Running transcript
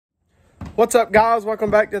What's up, guys? Welcome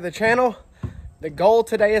back to the channel. The goal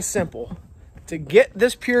today is simple: to get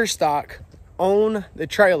this pure stock on the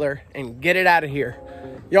trailer and get it out of here.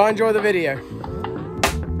 Y'all enjoy the video.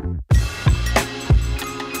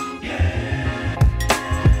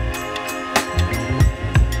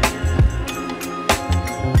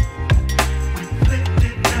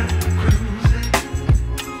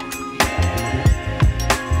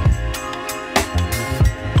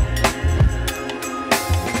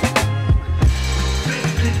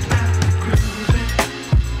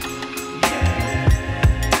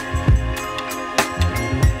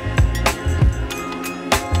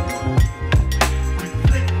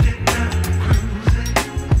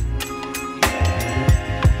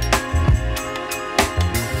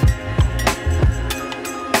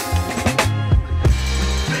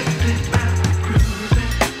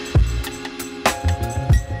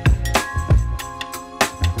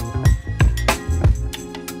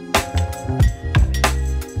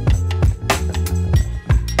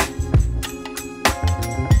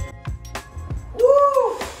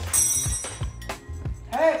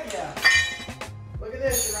 Heck yeah. Look at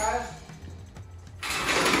this, you guys.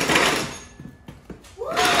 Woo.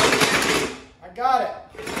 I got it.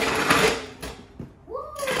 Woo.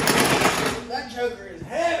 That joker is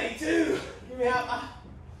heavy too. Give me out.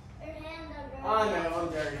 Your hands are dirty. I know, I'm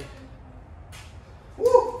dirty.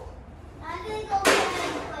 Woo. I'm gonna go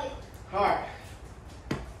ahead and play. Alright.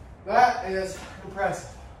 That is impressive.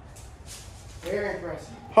 Very impressive.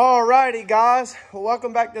 Alrighty, guys, well,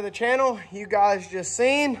 welcome back to the channel. You guys just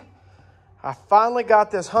seen I finally got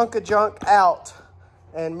this hunk of junk out,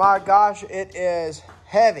 and my gosh, it is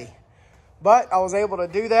heavy, but I was able to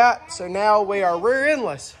do that. So now we are rear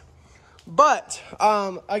endless. But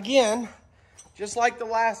again, just like the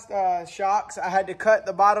last shocks, I had to cut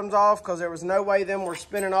the bottoms off because there was no way them were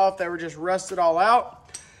spinning off. They were just rusted all out.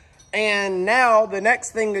 And now the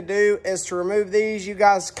next thing to do is to remove these. You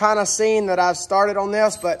guys kind of seen that I've started on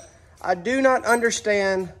this, but I do not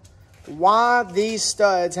understand why these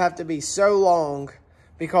studs have to be so long,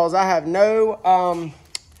 because I have no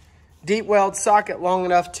deep weld socket long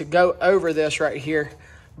enough to go over this right here.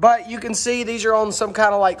 But you can see these are on some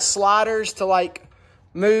kind of like sliders to like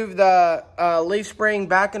move the leaf spring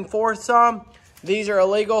back and forth some. These are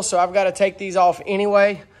illegal, so I've got to take these off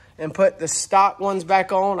anyway and put the stock ones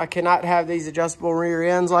back on. I cannot have these adjustable rear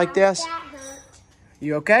ends like this. That hurts.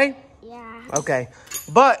 You okay? Yeah. Okay.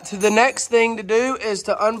 But the next thing to do is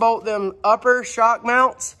to unbolt them upper shock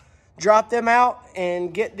mounts, drop them out,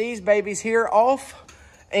 and get these babies here off.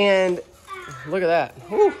 And look at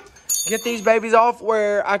that. Woo. Get these babies off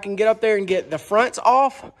where I can get up there and get the fronts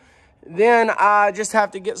off. Then I just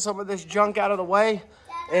have to get some of this junk out of the way.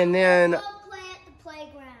 And then...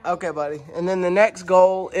 Okay, buddy. And then the next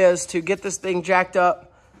goal is to get this thing jacked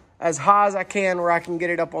up as high as I can where I can get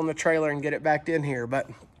it up on the trailer and get it backed in here. But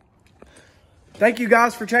thank you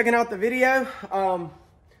guys for checking out the video.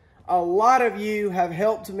 A lot of you have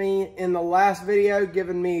helped me in the last video,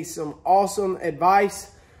 giving me some awesome advice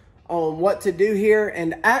on what to do here.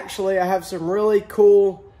 And actually, I have some really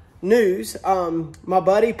cool news. My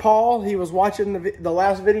buddy Paul, he was watching the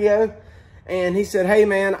last video, and he said, hey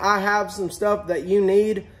man, I have some stuff that you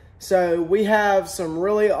need. So we have some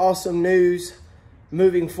really awesome news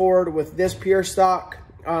moving forward with this pure stock.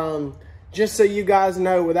 Just so you guys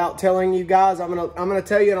know, without telling you guys, I'm gonna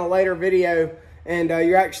tell you in a later video, and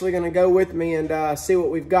you're actually gonna go with me and see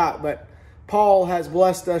what we've got. But Paul has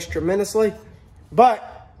blessed us tremendously.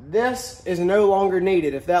 But this is no longer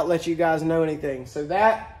needed, if that lets you guys know anything. So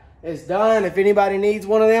that is done. If anybody needs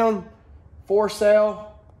one of them, for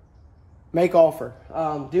sale, make offer.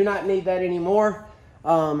 Do not need that anymore.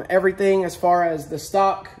 Everything as far as the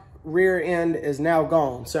stock rear end is now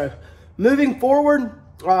gone. So moving forward,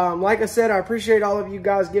 like I said, I appreciate all of you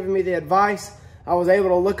guys giving me the advice. I was able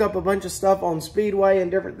to look up a bunch of stuff on Speedway and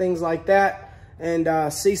different things like that,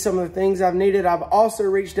 and see some of the things I've needed. I've also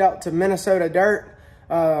reached out to Minnesota Dirt.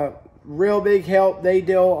 Real big help. They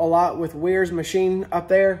deal a lot with Weir's machine up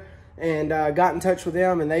there, and got in touch with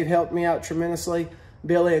them, and they've helped me out tremendously.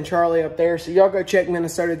 Billy and Charlie up there. So y'all go check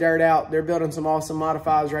Minnesota Dirt out. They're building some awesome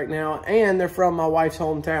modifies right now, and they're from my wife's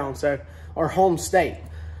hometown, so, or home state.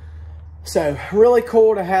 So really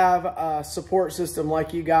cool to have a support system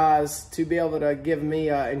like you guys to be able to give me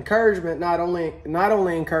encouragement, not only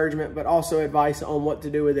encouragement, but also advice on what to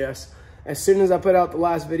do with this. As soon as I put out the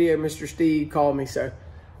last video, Mr. Steve called me, so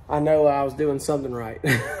I know I was doing something right.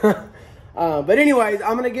 But anyways,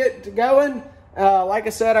 I'm gonna get going. Like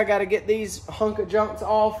I said, I got to get these hunk of junks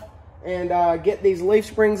off and get these leaf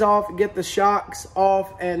springs off, get the shocks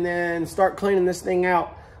off, and then start cleaning this thing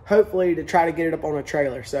out. hopefully to try to get it up on a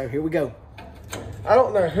trailer. So here we go. I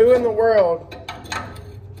don't know who in the world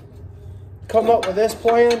come up with this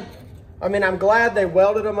plan. I mean, I'm glad they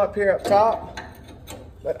welded them up here up top,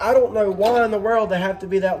 but I don't know why in the world they have to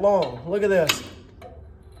be that long. Look at this.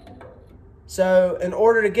 So in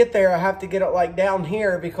order to get there, I have to get it like down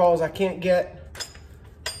here because I can't get,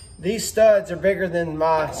 these studs are bigger than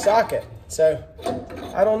my socket. So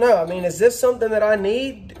I don't know. I mean, is this something that I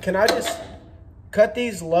need? Can I just cut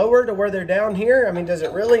these lower to where they're down here? I mean, does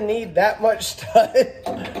it really need that much stud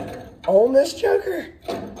on this choker?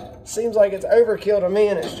 Seems like it's overkill to me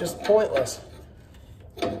and it's just pointless.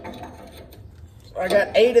 So I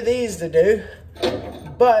got 8 of these to do,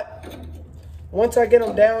 but once I get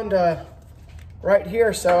them down to right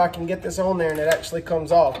here so I can get this on there and it actually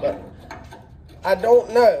comes off. But I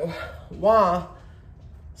don't know why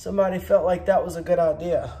somebody felt like that was a good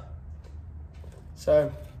idea.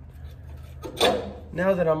 So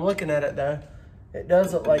now that I'm looking at it though, it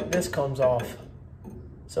does look like this comes off.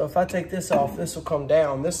 So if I take this off, this will come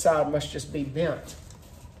down. This side must just be bent.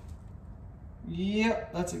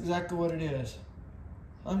 Yep, that's exactly what it is.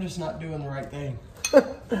 I'm just not doing the right thing.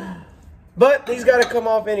 But these got to come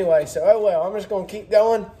off anyway, so oh well. I'm just going to keep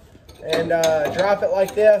going and drop it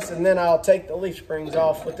like this, and then I'll take the leaf springs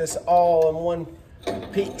off with this all in one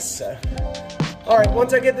piece. So, all right,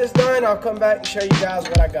 once I get this done, I'll come back and show you guys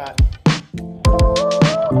what I got.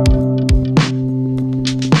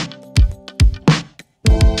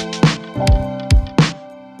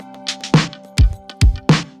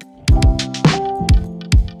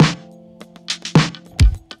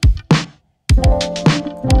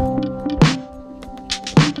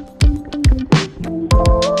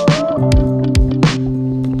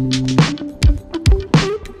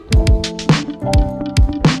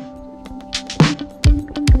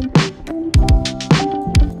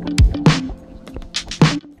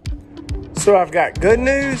 So I've got good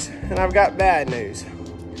news and I've got bad news.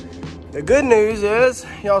 The good news is,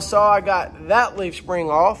 y'all saw I got that leaf spring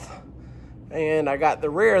off and I got the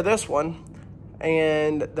rear of this one.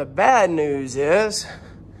 And the bad news is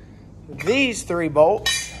these 3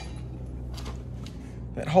 bolts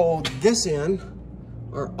that hold this in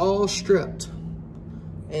are all stripped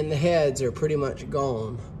and the heads are pretty much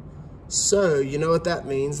gone. So you know what that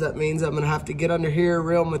means? That means I'm gonna have to get under here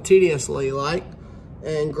real meticulously like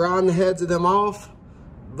and grind the heads of them off.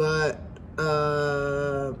 But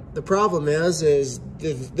the problem is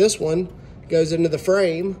this one goes into the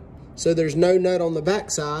frame, so there's no nut on the back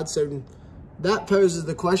side. So that poses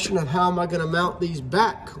the question of how am I gonna mount these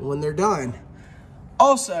back when they're done?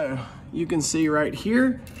 Also, you can see right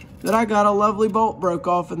here that I got a lovely bolt broke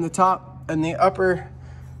off in the top and the upper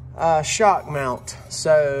shock mount.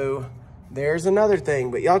 So there's another thing,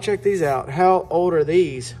 but y'all check these out. How old are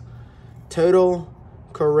these? Total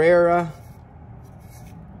Carrera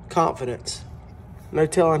Confidence. No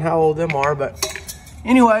telling how old them are, but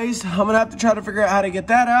anyways, I'm gonna have to try to figure out how to get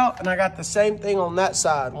that out. And I got the same thing on that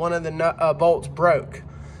side. One of the bolts broke,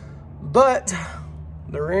 but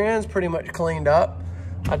the rear end's pretty much cleaned up.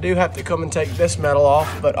 I do have to come and take this metal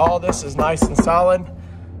off, but all this is nice and solid.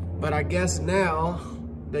 But I guess now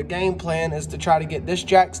the game plan is to try to get this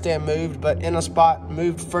jack stand moved, but in a spot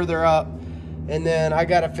moved further up. And then I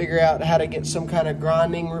got to figure out how to get some kind of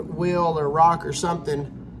grinding wheel or rock or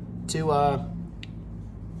something to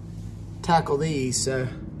tackle these. So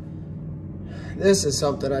this is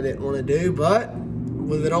something I didn't want to do, but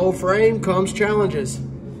with an old frame comes challenges.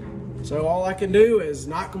 So all I can do is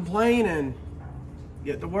not complain and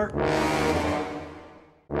get to work.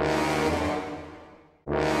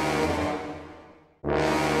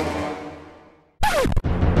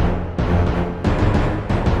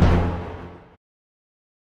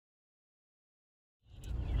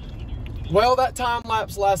 Well, that time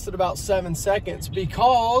lapse lasted about 7 seconds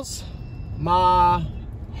because my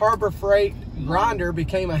Harbor Freight grinder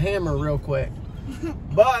became a hammer real quick.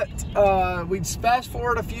 But we fast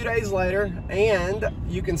forward a few days later and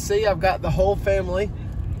you can see I've got the whole family.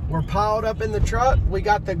 We're piled up in the truck. We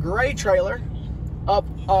got the gray trailer up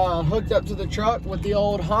hooked up to the truck with the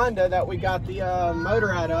old Honda that we got the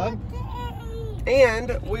motor out of.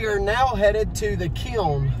 And we are now headed to the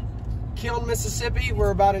kiln, Mississippi.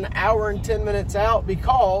 We're about an hour and 10 minutes out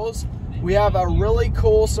because we have a really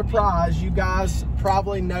cool surprise. You guys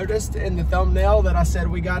probably noticed in the thumbnail that I said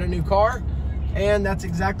we got a new car, and that's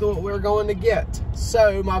exactly what we're going to get.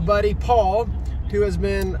 So my buddy Paul, who has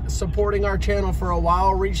been supporting our channel for a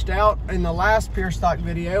while, reached out in the last Pure Stock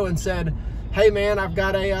video and said, hey man, I've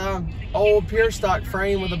got a old Pure Stock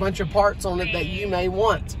frame with a bunch of parts on it that you may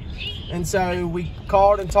want. And so we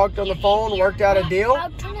called and talked on the phone, worked out a deal.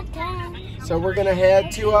 So we're gonna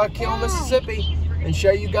head to Kill, Mississippi and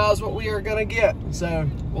show you guys what we are gonna get. So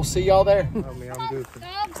we'll see y'all there.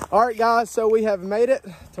 All right, guys, so we have made it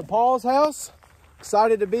to Paul's house.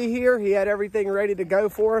 Excited to be here. He had everything ready to go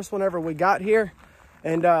for us whenever we got here.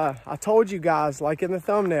 And I told you guys, like in the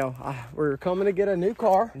thumbnail, we're coming to get a new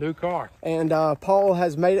car. New car. And Paul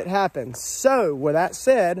has made it happen. So with that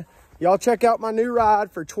said, y'all check out my new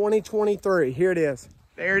ride for 2023. Here it is.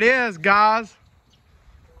 There it is, guys.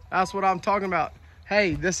 That's what I'm talking about.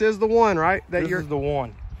 Hey, this is the one, right? This is the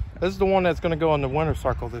one. This is the one that's going to go in the winter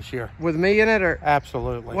circle this year. With me in it, or?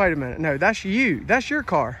 Absolutely. Wait a minute. No, that's you. That's your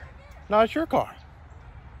car. No, it's your car.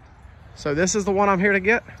 So this is the one I'm here to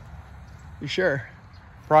get? You sure?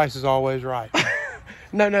 Price is always right.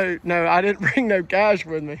 No, I didn't bring no cash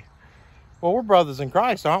with me. Well, we're brothers in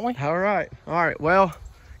Christ, aren't we? All right. Well,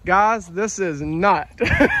 guys, this is not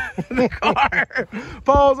the car.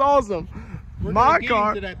 Paul's awesome. We're My gonna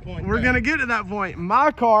car, get to that point, we're going to get to that point.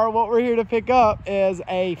 My car, what we're here to pick up is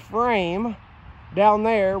a frame down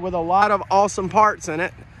there with a lot of awesome parts in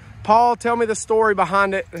it. Paul, tell me the story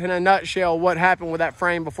behind it in a nutshell, what happened with that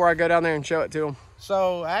frame before I go down there and show it to him.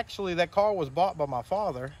 So actually that car was bought by my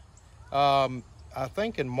father, I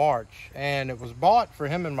think in March, and it was bought for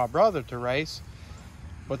him and my brother to race.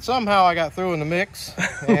 But somehow I got through in the mix,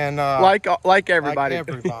 and like everybody, in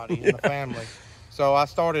the family. So I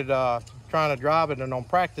started trying to drive it, and on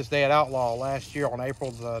practice day at Outlaw last year on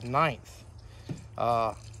April the 9th,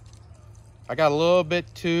 I got a little bit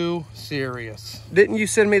too serious. Didn't you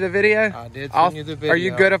send me the video? I did send you the video. Are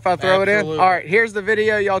you good if I throw it in? All right, here's the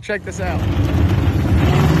video. Y'all check this out.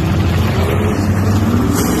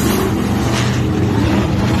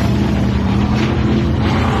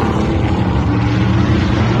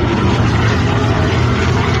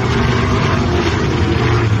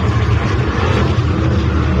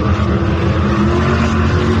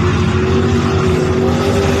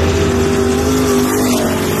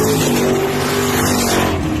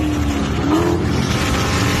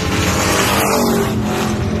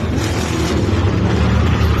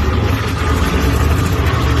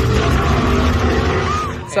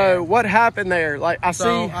 So what happened there? Like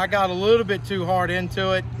I got a little bit too hard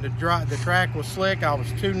into it. The track was slick. I was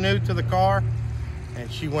too new to the car, and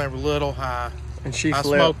she went a little high. And I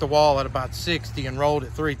smoked the wall at about 60 and rolled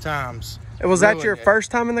it 3 times. Was that your first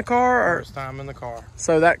time in the car? First time in the car.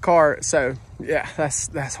 So that car, yeah,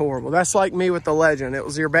 that's horrible. That's like me with the Legend. It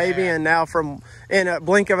was your baby, and now in a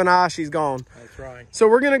blink of an eye, she's gone. That's right. So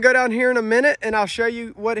we're gonna go down here in a minute, and I'll show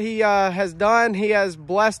you what he has done. He has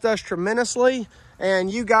blessed us tremendously.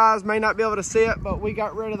 And you guys may not be able to see it, but we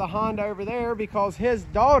got rid of the Honda over there because his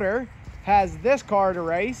daughter has this car to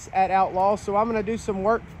race at Outlaw. So I'm gonna do some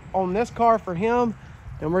work on this car for him,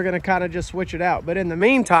 and we're gonna kind of just switch it out. But in the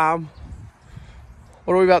meantime,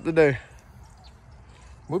 what are we about to do?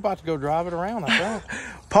 We're about to go drive it around, I think.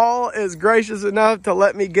 Paul is gracious enough to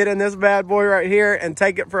let me get in this bad boy right here and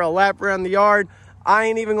take it for a lap around the yard. I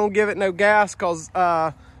ain't even gonna give it no gas because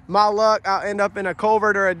my luck, I'll end up in a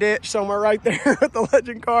culvert or a ditch somewhere right there with the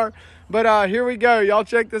Legend car. But here we go. Y'all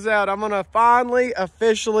check this out. I'm going to finally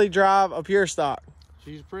officially drive a Pure Stock.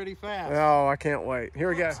 She's pretty fast. Oh, I can't wait. Here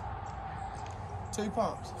we go. 2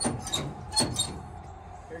 pumps.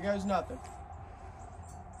 Here goes nothing.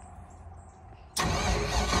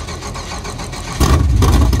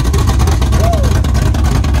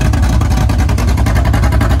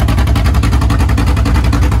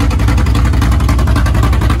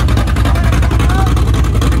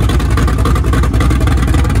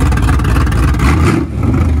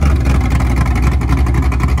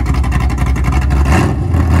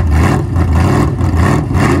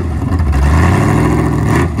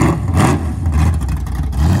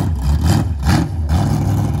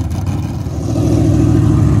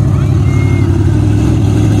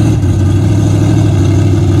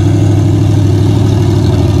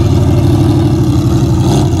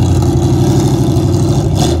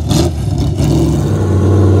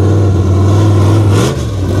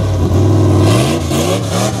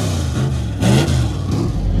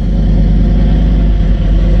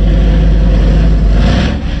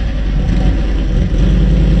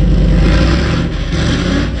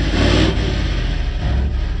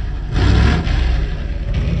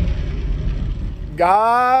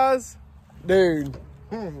 Guys, dude,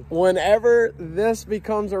 whenever this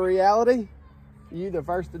becomes a reality, you the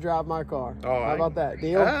first to drive my car. Oh, how about that?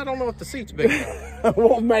 Deal? I don't know if the seat's big enough.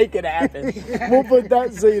 We'll make it happen. We'll put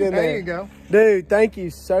that seat in there. There you go. Dude, thank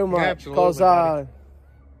you so much. Absolutely, Because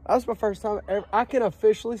that's my first time ever. I can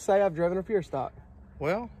officially say I've driven a Pure Stock.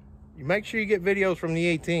 Well, you make sure you get videos from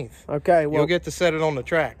the 18th. Okay, well, you'll get to set it on the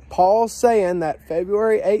track. Paul's saying that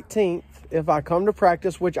February 18th if I come to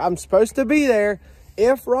practice, which I'm supposed to be there,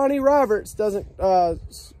 if Ronnie Roberts doesn't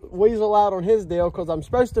weasel out on his deal, because I'm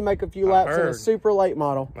supposed to make a few laps in a super late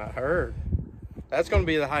model. I heard. That's going to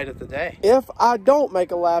be the height of the day. If I don't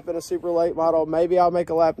make a lap in a super late model, maybe I'll make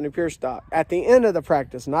a lap in a pure stock at the end of the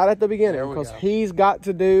practice, not at the beginning, because he's got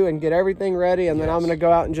to do and get everything ready, and then I'm going to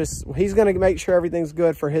go out and he's going to make sure everything's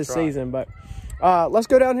good for his season. But let's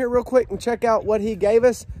go down here real quick and check out what he gave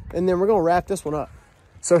us, and then we're going to wrap this one up.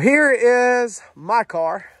 So here is my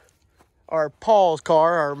car, or Paul's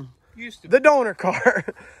car, or the donor car.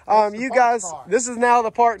 You guys, this is now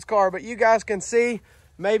the parts car, but you guys can see,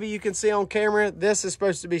 maybe you can see on camera, this is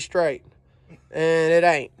supposed to be straight, and it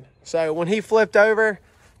ain't. So when he flipped over,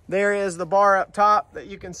 there is the bar up top that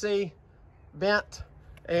you can see bent,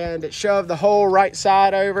 and it shoved the whole right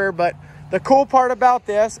side over. But the cool part about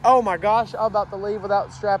this, oh my gosh, I'm about to leave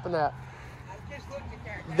without strapping that.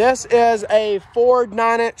 This is a Ford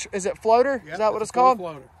 9-inch, is it floater? Yep, is that what it's called?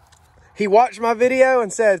 Floater. He watched my video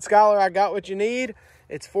and said, Skyler, I got what you need.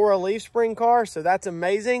 It's for a leaf spring car, so that's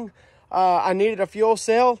amazing. I needed a fuel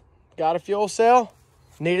cell, got a fuel cell.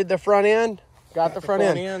 Needed the front end, got the front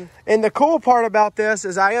end. And the cool part about this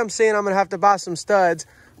is I am seeing I'm gonna have to buy some studs,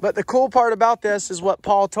 but the cool part about this is what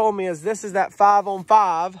Paul told me is this is that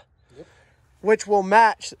 5-on-5, which will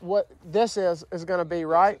match what this is gonna be,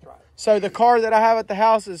 right? So the car that I have at the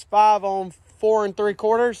house is 5-on-4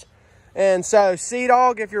 3/4. And so,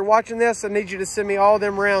 Sea-Dog, if you're watching this, I need you to send me all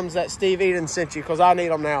them rims that Steve Eden sent you, because I need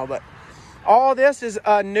them now. But all this is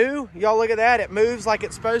new. Y'all look at that. It moves like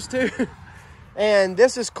it's supposed to. And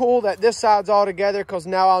this is cool that this side's all together, because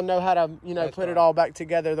now I'll know how to, you know, put it all back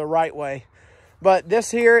together the right way. But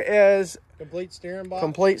this here is complete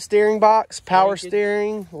steering box, power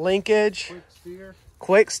steering, linkage,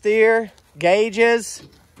 quick steer, gauges,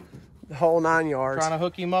 the whole 9 yards. Trying to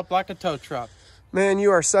hook him up like a tow truck. Man,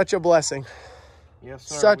 you are such a blessing. Yes,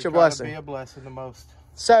 sir. Such a blessing. To be a blessing the most.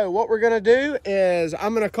 So what we're going to do is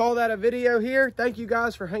I'm going to call that a video here. Thank you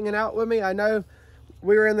guys for hanging out with me. I know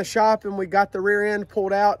we were in the shop and we got the rear end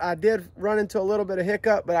pulled out. I did run into a little bit of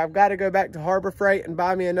hiccup, but I've got to go back to Harbor Freight and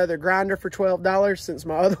buy me another grinder for $12 since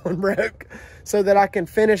my other one broke, so that I can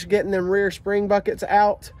finish getting them rear spring buckets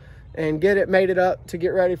out and made it up to get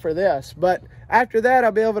ready for this. But after that,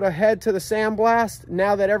 I'll be able to head to the sandblast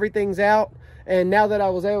now that everything's out. And now that I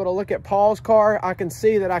was able to look at Paul's car, I can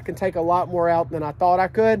see that I can take a lot more out than I thought I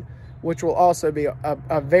could, which will also be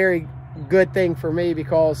a very good thing for me,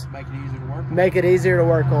 because make it easier to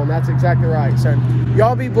work on. That's exactly right. So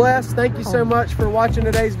y'all be blessed. Thank you so much for watching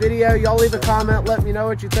today's video. Y'all leave a comment, let me know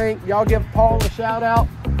what you think. Y'all give Paul a shout out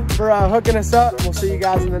for hooking us up. We'll see you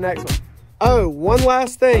guys in the next one. Oh, one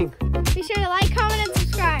last thing. Be sure to like, comment, and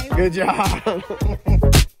subscribe. Good job.